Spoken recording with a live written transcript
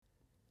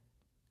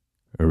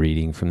A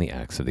reading from the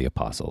Acts of the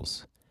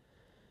Apostles.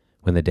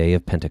 When the day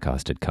of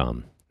Pentecost had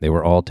come, they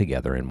were all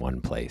together in one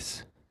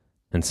place.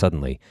 And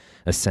suddenly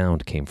a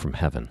sound came from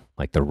heaven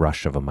like the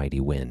rush of a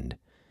mighty wind,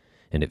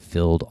 and it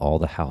filled all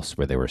the house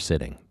where they were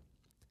sitting.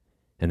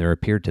 And there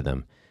appeared to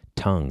them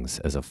tongues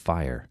as of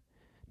fire,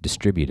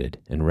 distributed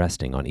and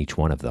resting on each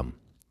one of them.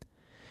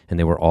 And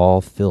they were all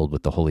filled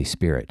with the Holy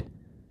Spirit,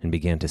 and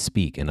began to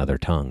speak in other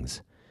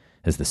tongues,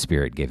 as the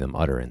Spirit gave them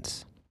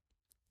utterance.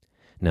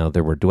 Now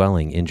there were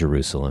dwelling in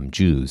Jerusalem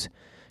Jews,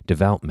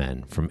 devout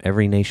men from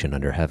every nation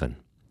under heaven.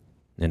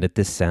 And at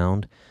this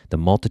sound the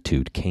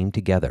multitude came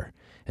together,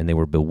 and they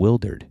were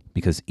bewildered,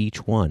 because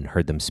each one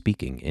heard them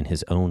speaking in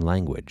his own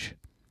language.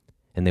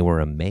 And they were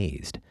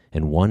amazed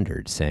and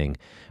wondered, saying,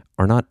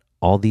 "Are not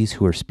all these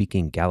who are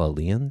speaking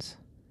Galileans?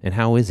 And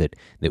how is it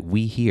that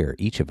we hear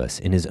each of us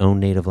in his own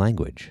native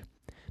language?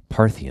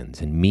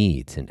 Parthians and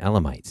Medes and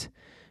Elamites,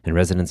 and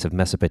residents of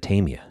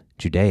Mesopotamia,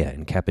 Judea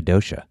and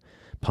Cappadocia,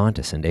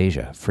 Pontus and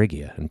Asia,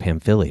 Phrygia and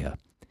Pamphylia,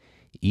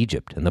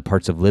 Egypt and the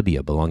parts of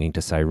Libya belonging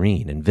to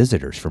Cyrene, and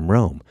visitors from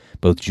Rome,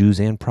 both Jews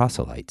and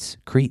proselytes,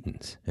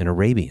 Cretans and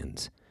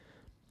Arabians.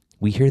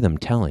 We hear them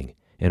telling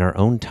in our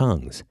own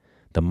tongues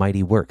the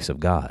mighty works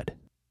of God."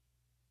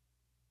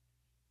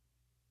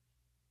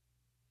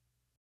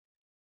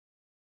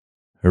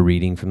 A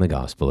reading from the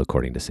Gospel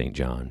according to St.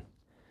 John.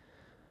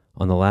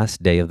 On the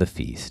last day of the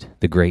feast,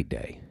 the great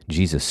day,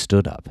 Jesus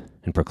stood up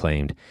and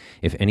proclaimed,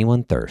 "If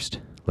anyone thirst,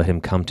 let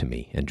him come to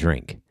me and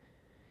drink.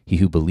 He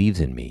who believes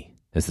in me,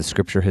 as the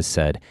Scripture has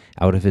said,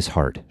 out of his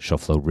heart shall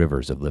flow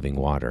rivers of living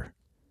water."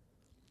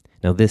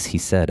 Now this he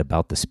said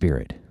about the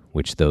Spirit,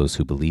 which those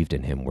who believed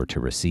in him were to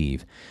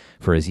receive,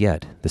 for as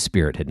yet the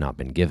Spirit had not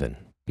been given,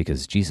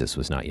 because Jesus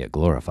was not yet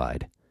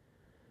glorified.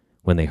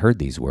 When they heard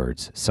these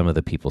words, some of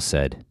the people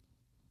said,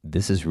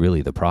 "This is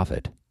really the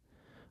prophet."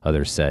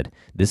 Others said,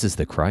 "This is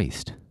the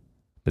Christ."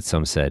 But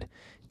some said,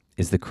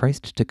 "Is the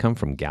Christ to come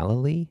from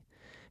Galilee?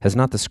 Has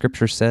not the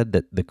Scripture said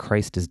that the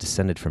Christ is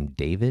descended from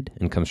David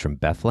and comes from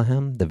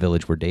Bethlehem, the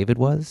village where David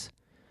was?"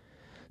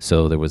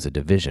 So there was a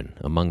division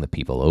among the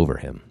people over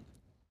him.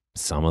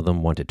 Some of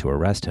them wanted to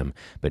arrest him,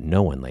 but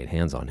no one laid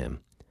hands on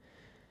him.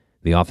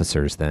 The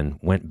officers then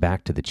went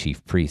back to the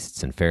chief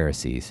priests and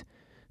Pharisees,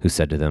 who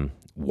said to them,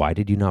 "Why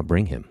did you not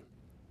bring him?"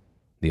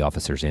 The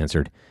officers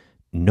answered,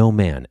 "No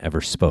man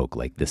ever spoke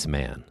like this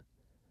man."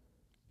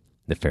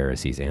 The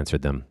Pharisees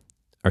answered them,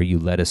 "Are you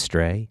led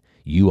astray,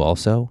 you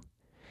also?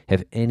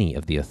 Have any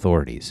of the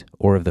authorities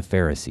or of the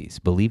Pharisees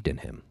believed in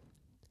him?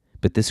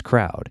 But this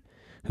crowd,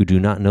 who do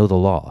not know the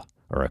law,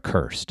 are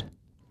accursed."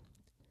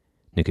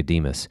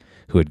 Nicodemus,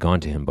 who had gone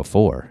to him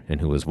before,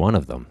 and who was one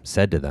of them,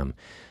 said to them,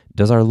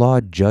 "Does our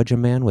law judge a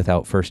man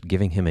without first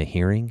giving him a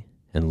hearing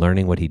and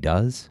learning what he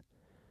does?"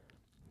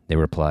 They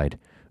replied,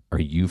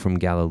 "Are you from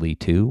Galilee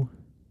too?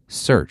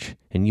 Search,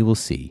 and you will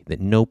see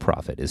that no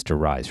prophet is to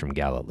rise from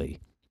Galilee."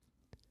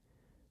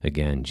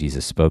 Again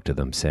Jesus spoke to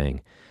them, saying,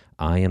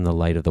 "I am the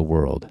light of the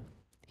world.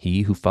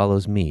 He who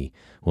follows me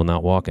will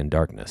not walk in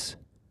darkness,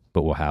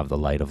 but will have the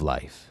light of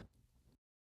life."